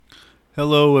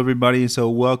Hello, everybody. So,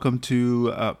 welcome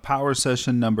to Power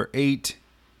Session number 8.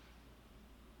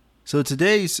 So,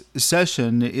 today's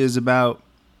session is about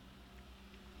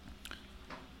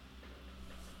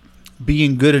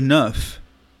being good enough.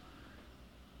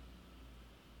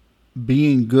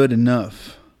 Being good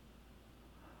enough.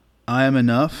 I am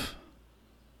enough.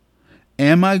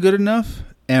 Am I good enough?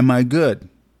 Am I good?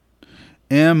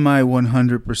 Am I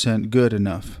 100% good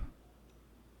enough?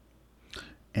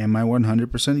 Am I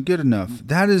 100% good enough?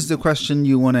 That is the question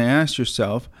you want to ask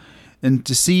yourself and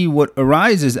to see what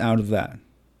arises out of that.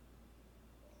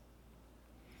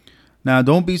 Now,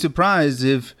 don't be surprised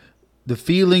if the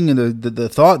feeling and the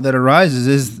thought that arises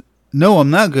is, no, I'm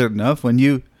not good enough, when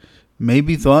you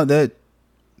maybe thought that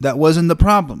wasn't the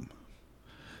problem.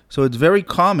 So it's very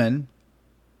common,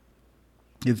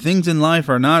 if things in life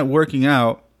are not working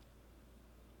out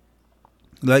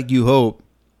like you hope,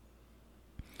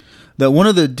 that one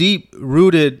of the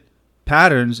deep-rooted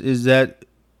patterns is that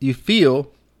you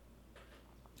feel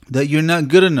that you're not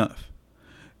good enough.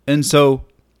 And so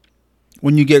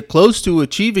when you get close to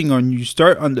achieving, or you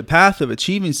start on the path of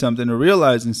achieving something or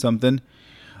realizing something,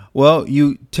 well,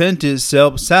 you tend to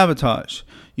self-sabotage.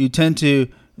 You tend to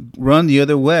run the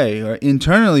other way. Or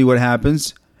internally, what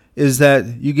happens is that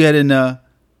you get into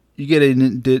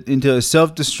a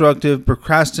self-destructive,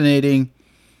 procrastinating,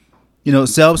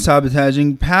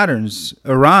 self-sabotaging patterns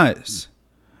arise.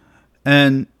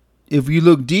 And if you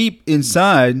look deep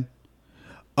inside,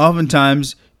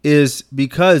 oftentimes is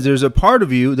because there's a part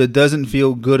of you that doesn't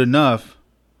feel good enough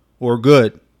or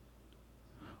good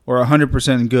or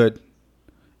 100% good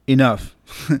enough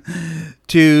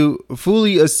to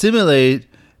fully assimilate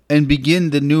and begin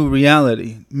the new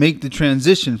reality, make the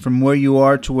transition from where you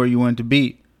are to where you want to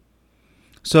be.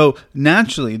 So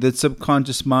naturally, the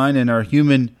subconscious mind and our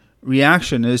human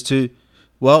reaction is to,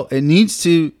 it needs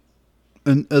to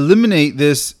eliminate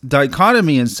this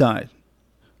dichotomy inside,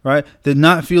 right? That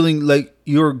not feeling like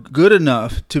you're good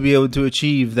enough to be able to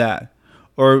achieve that,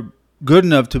 or good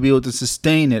enough to be able to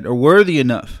sustain it, or worthy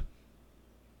enough.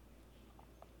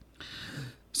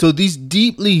 So these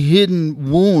deeply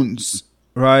hidden wounds,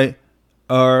 right,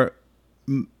 are,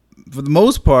 for the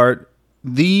most part,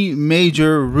 the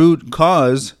major root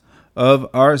cause of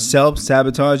our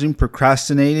self-sabotaging,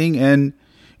 procrastinating, and,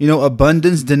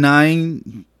 abundance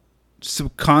denying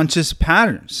subconscious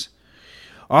patterns.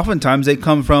 Oftentimes they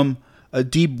come from a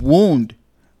deep wound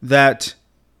that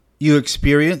you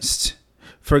experienced.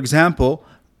 For example,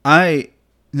 I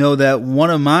know that one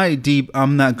of my deep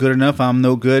I'm not good enough, I'm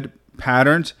no good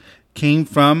patterns came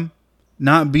from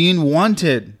not being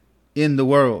wanted in the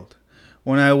world.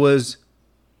 When I was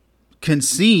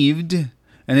conceived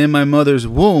and in my mother's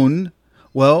womb,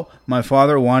 my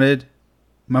father wanted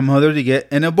my mother to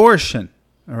get an abortion.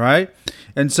 All right.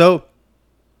 And so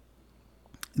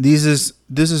this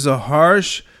is a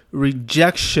harsh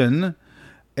rejection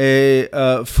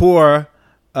for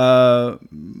the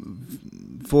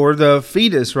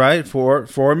fetus, right?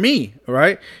 For me,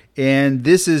 right? And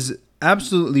this is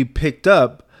absolutely picked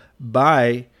up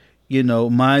by,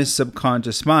 my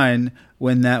subconscious mind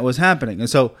when that was happening. And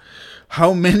so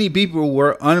how many people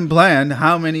were unplanned?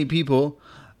 How many people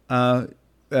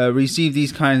received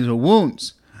these kinds of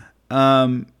wounds?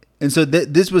 And so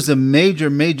this was a major,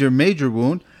 major, major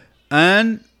wound.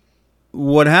 And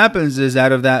what happens is,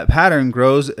 out of that pattern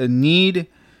grows a need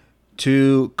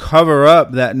to cover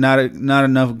up that not a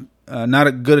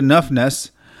good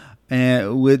enoughness,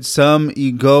 and with some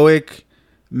egoic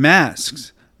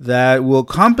masks that will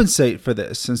compensate for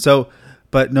this. And so,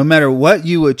 but no matter what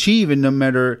you achieve, and no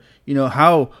matter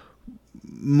how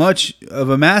much of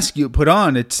a mask you put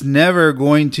on, it's never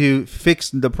going to fix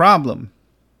the problem.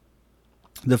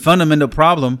 The fundamental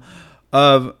problem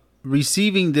of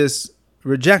receiving this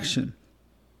rejection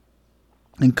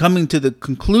and coming to the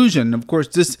conclusion, of course,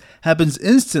 this happens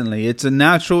instantly. It's a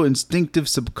natural, instinctive,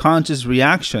 subconscious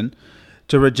reaction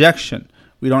to rejection.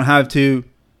 We don't have to,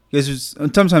 because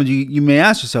sometimes you may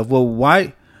ask yourself, well,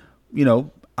 why,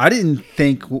 I didn't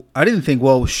think,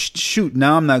 well, shoot,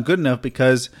 now I'm not good enough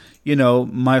because,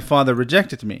 my father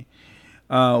rejected me.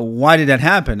 Why did that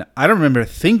happen? I don't remember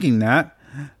thinking that.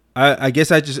 I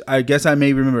guess I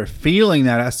may remember feeling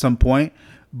that at some point,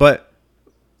 but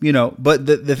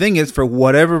the thing is, for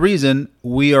whatever reason,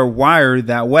 we are wired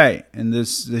that way, and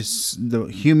the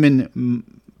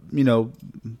human,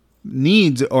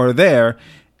 needs are there,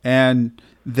 and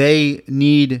they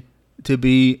need to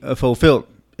be fulfilled.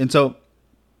 And so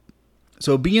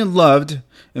being loved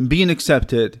and being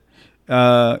accepted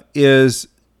is,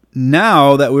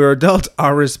 now that we're adults,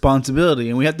 our responsibility,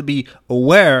 and we have to be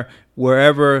aware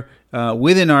wherever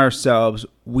within ourselves,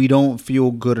 we don't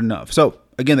feel good enough. So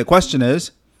again, the question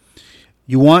is,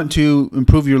 you want to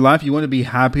improve your life. You want to be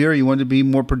happier. You want to be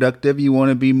more productive. You want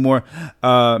to be more,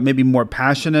 maybe more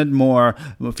passionate,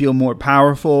 feel more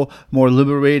powerful, more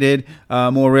liberated,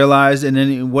 more realized. And then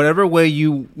in whatever way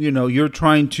you're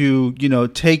trying to,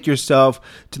 take yourself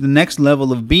to the next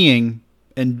level of being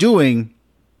and doing,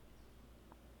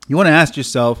 you want to ask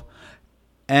yourself,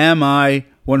 am I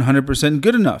 100%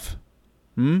 good enough?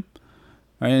 Right?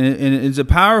 And it's a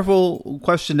powerful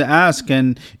question to ask,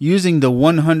 and using the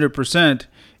 100%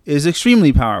 is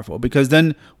extremely powerful, because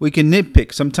then we can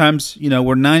nitpick. Sometimes,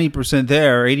 we're 90%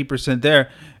 there or 80% there,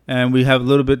 and we have a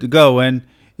little bit to go. And,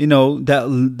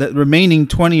 that remaining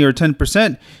 20 or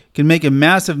 10% can make a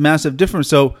massive, massive difference.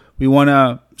 So we want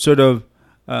to sort of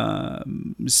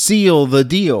seal the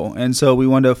deal. And so we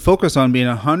want to focus on being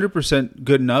 100%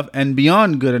 good enough and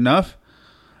beyond good enough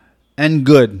and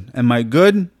good. Am I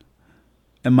good?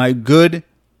 Am I good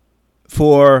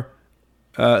for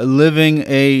living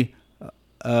a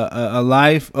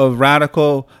life of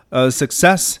radical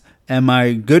success? Am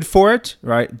I good for it?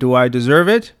 Right? Do I deserve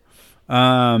it?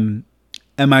 Am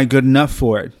I good enough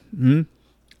for it?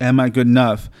 Am I good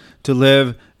enough to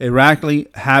live a radically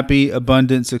happy,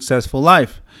 abundant, successful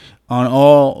life on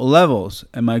all levels?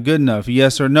 Am I good enough?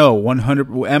 Yes or no? 100.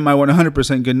 Am I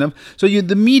 100% good enough? So the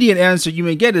immediate answer you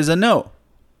may get is a no.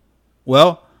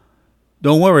 Well,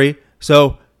 don't worry.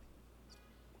 So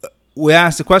we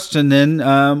ask the question then,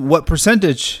 what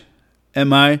percentage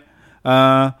am I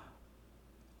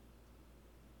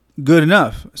good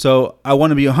enough? So I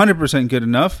want to be 100% good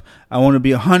enough. I want to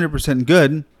be 100%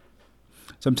 good.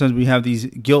 Sometimes we have these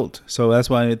guilt. So that's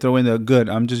why I throw in the good.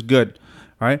 I'm just good.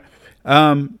 All right.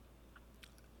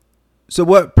 So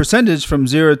what percentage from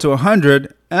 0 to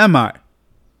 100 am I?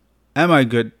 Am I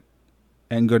good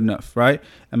and good enough, right?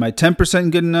 Am I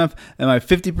 10% good enough? Am I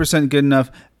 50% good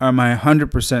enough? Or am I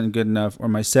 100% good enough? Or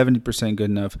am I 70% good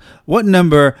enough? What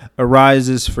number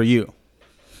arises for you?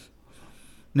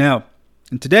 Now,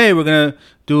 and today we're going to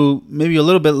do maybe a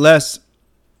little bit less.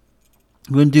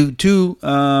 We're going to do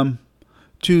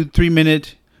two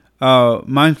 3-minute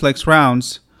MindFlex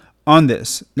rounds on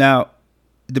this. Now,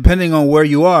 depending on where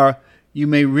you are, you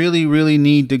may really, really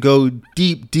need to go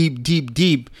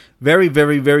deep, very,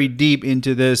 very, very deep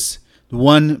into this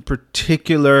one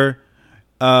particular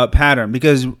pattern,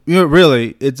 because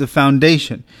really it's a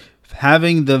foundation.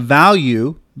 Having the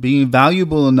value, being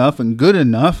valuable enough and good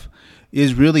enough,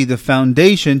 is really the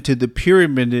foundation to the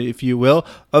pyramid, if you will,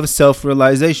 of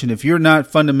self-realization. If you're not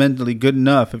fundamentally good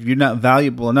enough, if you're not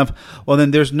valuable enough, well,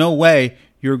 then there's no way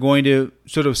you're going to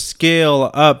sort of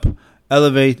scale up,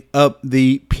 elevate up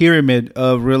the pyramid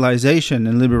of realization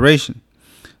and liberation.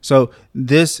 So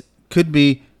this could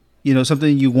be,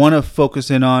 something you want to focus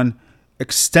in on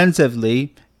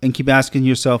extensively and keep asking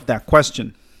yourself that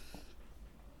question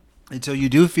until you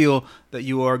do feel that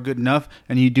you are good enough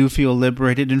and you do feel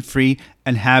liberated and free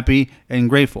and happy and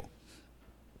grateful.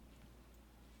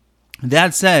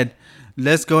 That said,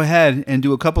 let's go ahead and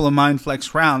do a couple of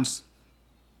MindFlex rounds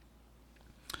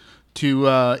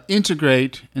to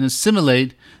integrate and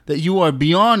assimilate that you are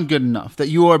beyond good enough, that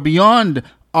you are beyond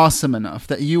awesome enough,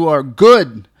 that you are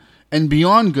good and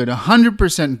beyond good,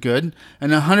 100% good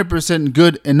and 100%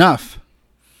 good enough,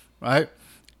 right?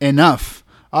 Enough.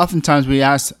 Oftentimes we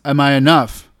ask, am I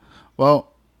enough?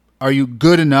 Well, are you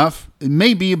good enough? It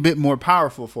may be a bit more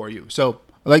powerful for you. So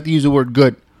I like to use the word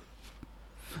good.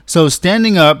 So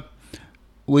standing up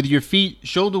with your feet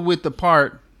shoulder width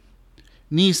apart,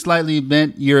 knees slightly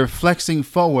bent, you're flexing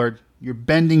forward, you're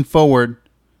bending forward,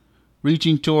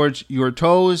 reaching towards your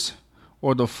toes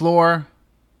or the floor,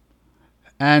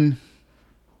 and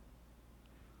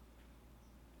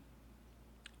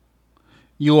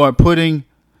you are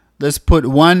let's put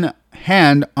one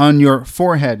hand on your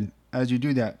forehead as you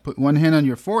do that. Put one hand on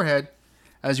your forehead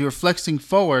as you're flexing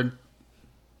forward.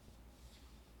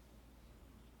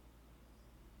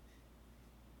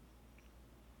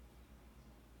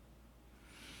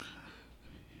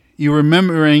 You're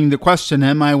remembering the question,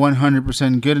 am I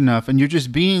 100% good enough? And you're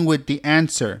just being with the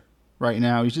answer right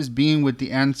now. You're just being with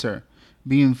the answer,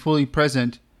 being fully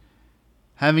present,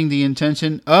 having the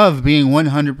intention of being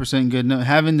 100% good enough,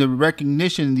 having the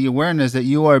recognition, the awareness that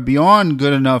you are beyond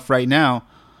good enough right now,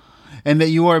 and that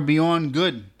you are beyond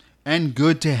good and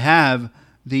good to have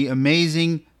the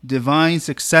amazing divine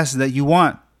success that you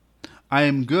want. I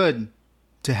am good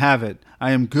to have it.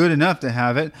 I am good enough to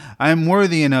have it. I am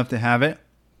worthy enough to have it.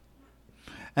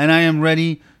 And I am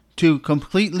ready to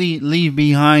completely leave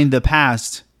behind the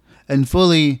past and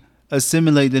fully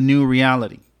assimilate the new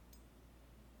reality.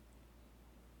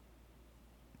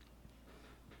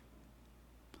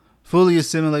 fully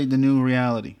assimilate the new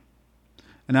reality.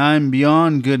 And I'm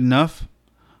beyond good enough.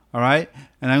 All right.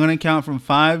 And I'm going to count from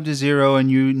 5 to 0, and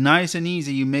you, nice and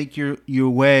easy, you make your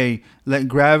way, let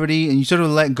gravity, and you sort of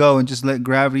let go and just let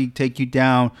gravity take you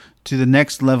down to the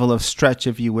next level of stretch,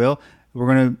 if you will.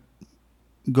 We're going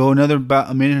to go another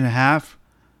about a minute and a half.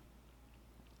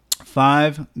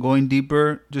 5, going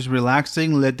deeper, just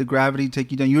relaxing, let the gravity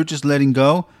take you down. You're just letting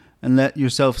go and let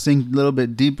yourself sink a little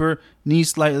bit deeper. Knees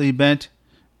slightly bent,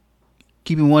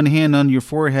 keeping one hand on your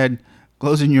forehead,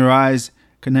 closing your eyes,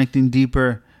 connecting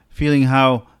deeper, feeling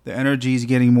how the energy is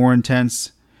getting more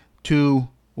intense. 2,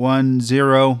 1,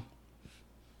 0,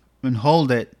 and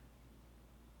hold it.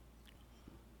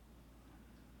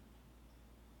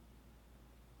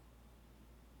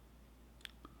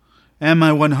 Am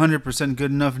I 100% good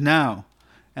enough now?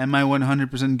 Am I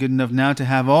 100% good enough now to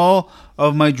have all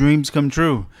of my dreams come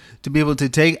true? To be able to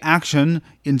take action,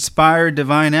 inspire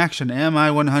divine action? Am I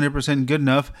 100% good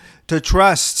enough to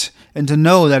trust and to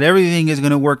know that everything is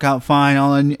going to work out fine?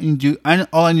 All I need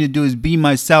to do is be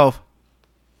myself.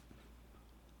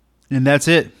 And that's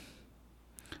it.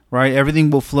 Right?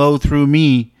 Everything will flow through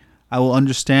me. I will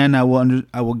understand. I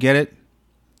will get it.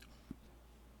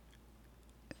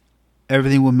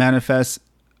 Everything will manifest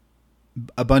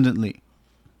abundantly.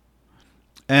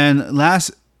 And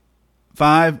last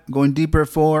 5, going deeper.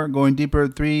 4, going deeper.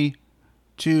 3,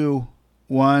 2,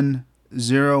 1,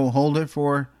 0. Hold it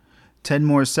for 10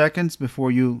 more seconds before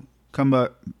you come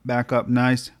back up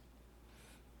nice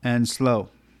and slow.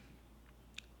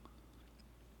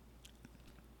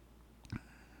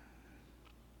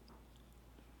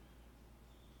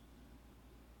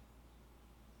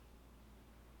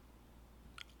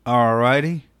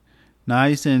 Alrighty.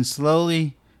 Nice and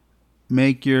slowly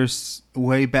make your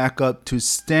way back up to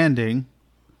standing.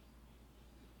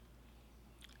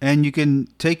 And you can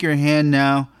take your hand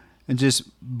now and just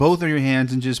both of your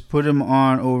hands and just put them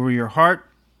on over your heart.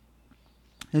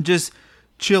 And just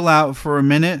chill out for a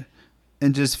minute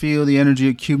and just feel the energy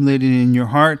accumulating in your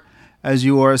heart as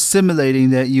you are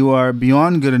assimilating that you are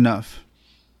beyond good enough.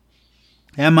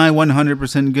 Am I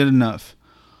 100% good enough?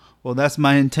 Well, that's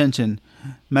my intention.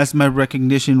 That's my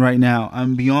recognition right now.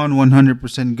 I'm beyond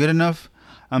 100% good enough.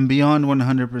 I'm beyond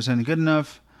 100% good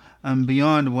enough. I'm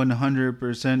beyond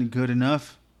 100% good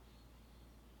enough.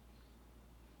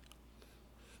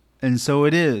 And so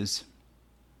it is.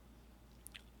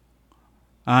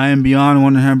 I am beyond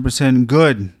 100%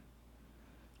 good.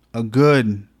 A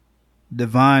good,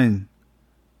 divine,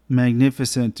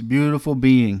 magnificent, beautiful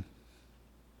being.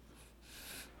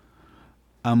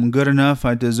 I'm good enough.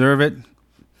 I deserve it.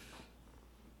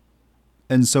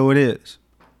 And so it is.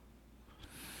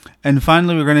 And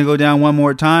finally, we're going to go down one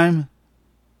more time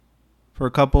for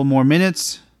a couple more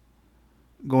minutes.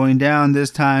 Going down this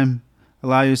time,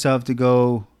 allow yourself to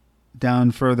go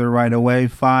down further right away.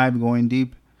 5, going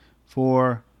deep.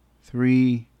 4,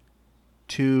 3,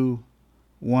 2,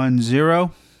 1,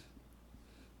 0.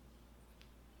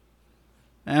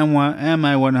 Am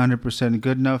I 100%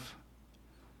 good enough?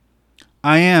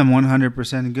 I am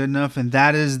 100% good enough, and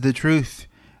that is the truth.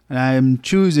 And I am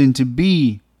choosing to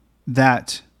be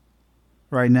that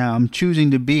right now. I'm choosing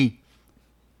to be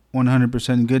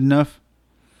 100% good enough.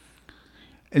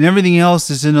 And everything else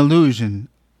is an illusion.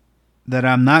 That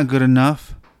I'm not good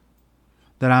enough.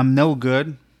 That I'm no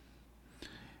good.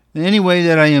 In any way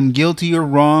that I am guilty or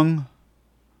wrong,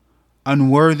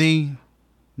 unworthy,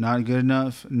 not good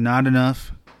enough, not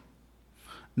enough,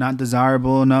 not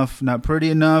desirable enough, not pretty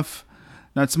enough,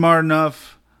 not smart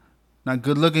enough, not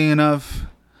good looking enough,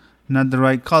 not the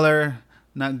right color,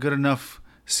 not good enough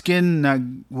skin, not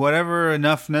whatever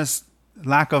enoughness,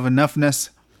 lack of enoughness.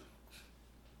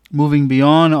 Moving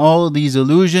beyond all of these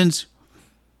illusions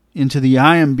into the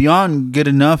I am beyond good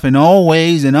enough in all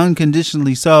ways and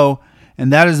unconditionally so.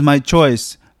 And that is my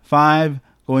choice. 5,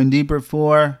 going deeper.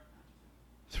 4,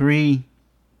 3,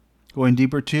 going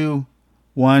deeper. 2,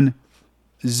 1,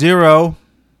 0.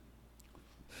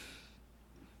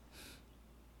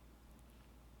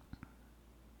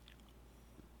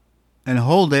 And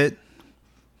hold it.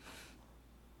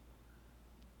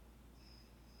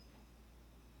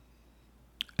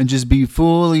 And just be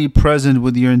fully present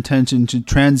with your intention to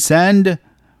transcend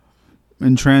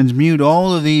and transmute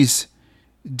all of these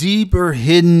deeper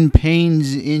hidden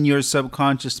pains in your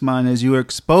subconscious mind as you are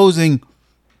exposing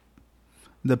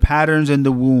the patterns and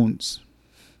the wounds.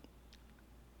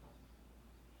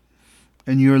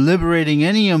 And you're liberating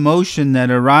any emotion that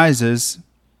arises.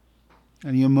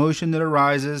 Any emotion that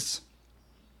arises,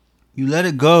 you let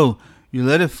it go. You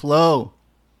let it flow.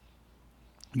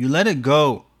 You let it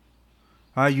go.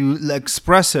 You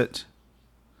express it.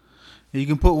 You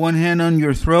can put one hand on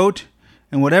your throat,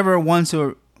 and whatever wants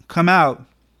to come out,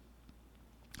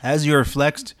 as you're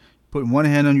flexed, put one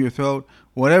hand on your throat,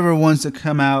 whatever wants to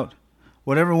come out,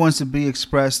 whatever wants to be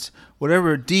expressed,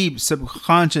 whatever deep,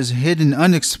 subconscious, hidden,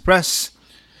 unexpressed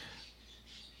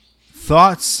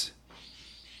thoughts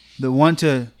that want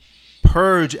to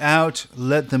purge out,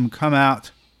 let them come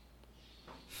out.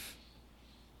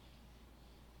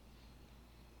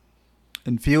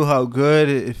 And feel how good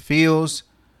it feels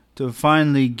to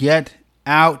finally get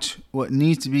out what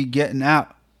needs to be getting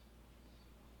out.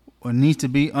 What needs to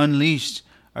be unleashed.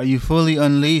 Are you fully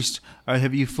unleashed? Or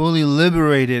have you fully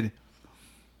liberated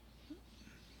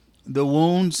the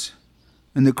wounds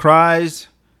and the cries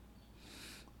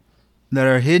that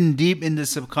are hidden deep in the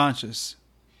subconscious?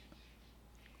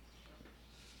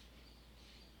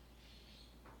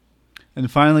 And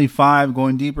finally, 5,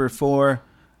 going deeper, 4,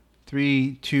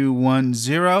 3, 2, 1,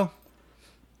 0.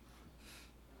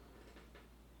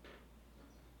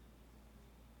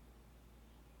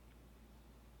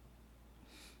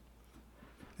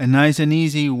 And nice and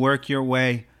easy, work your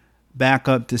way back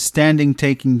up to standing,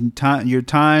 taking your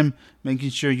time, making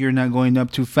sure you're not going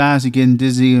up too fast, you're getting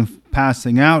dizzy and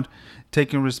passing out,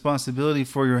 taking responsibility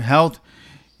for your health.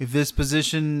 If this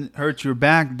position hurts your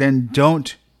back, then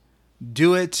don't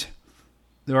do it.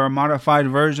 There are modified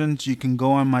versions. You can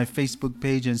go on my Facebook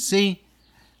page and see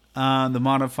the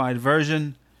modified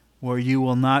version where you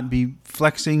will not be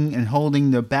flexing and holding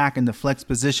the back in the flex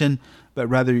position, but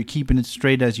rather you're keeping it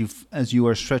straight as you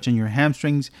are stretching your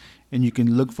hamstrings. And you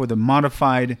can look for the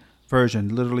modified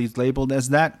version. Literally, it's labeled as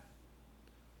that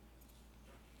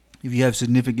if you have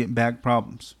significant back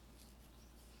problems.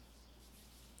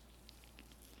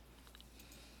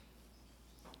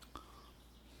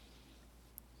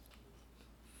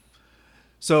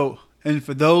 So, and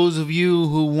for those of you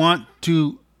who want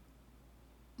to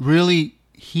really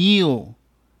heal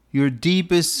your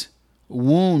deepest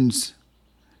wounds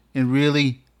and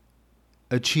really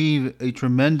achieve a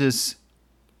tremendous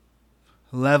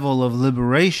level of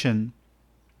liberation,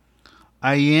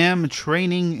 I am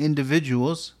training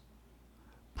individuals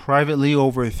privately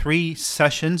over 3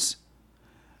 sessions,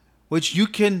 which you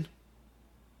can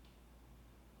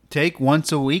take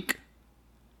once a week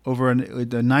over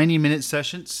the 90-minute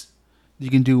sessions.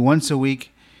 You can do once a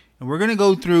week. And we're going to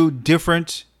go through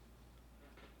different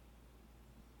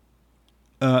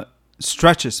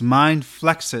stretches, mind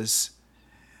flexes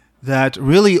that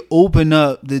really open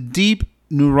up the deep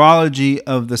neurology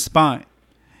of the spine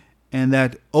and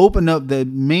that open up the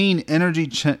main energy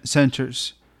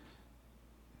centers.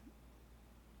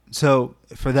 So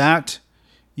for that,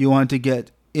 you want to get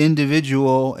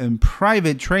individual and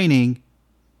private training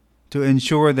to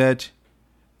ensure that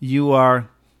you are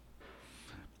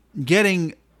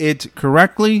getting it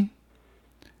correctly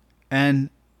and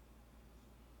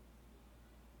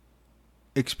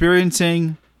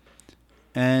experiencing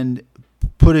and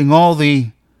putting all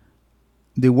the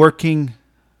working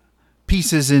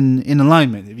pieces in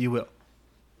alignment, if you will.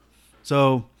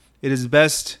 So it is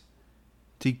best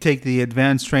to take the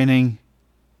advanced training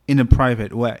in a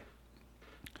private way.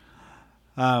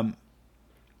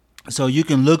 So you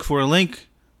can look for a link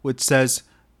which says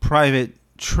private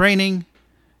training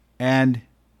and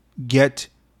get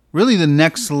really the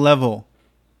next level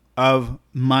of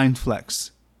MindFlex,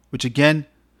 which again,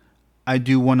 I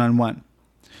do one-on-one.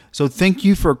 So thank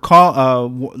you for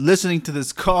listening to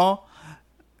this call,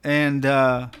 and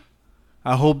I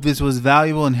hope this was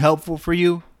valuable and helpful for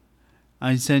you.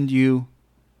 I send you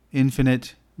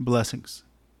infinite blessings.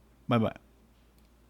 Bye-bye.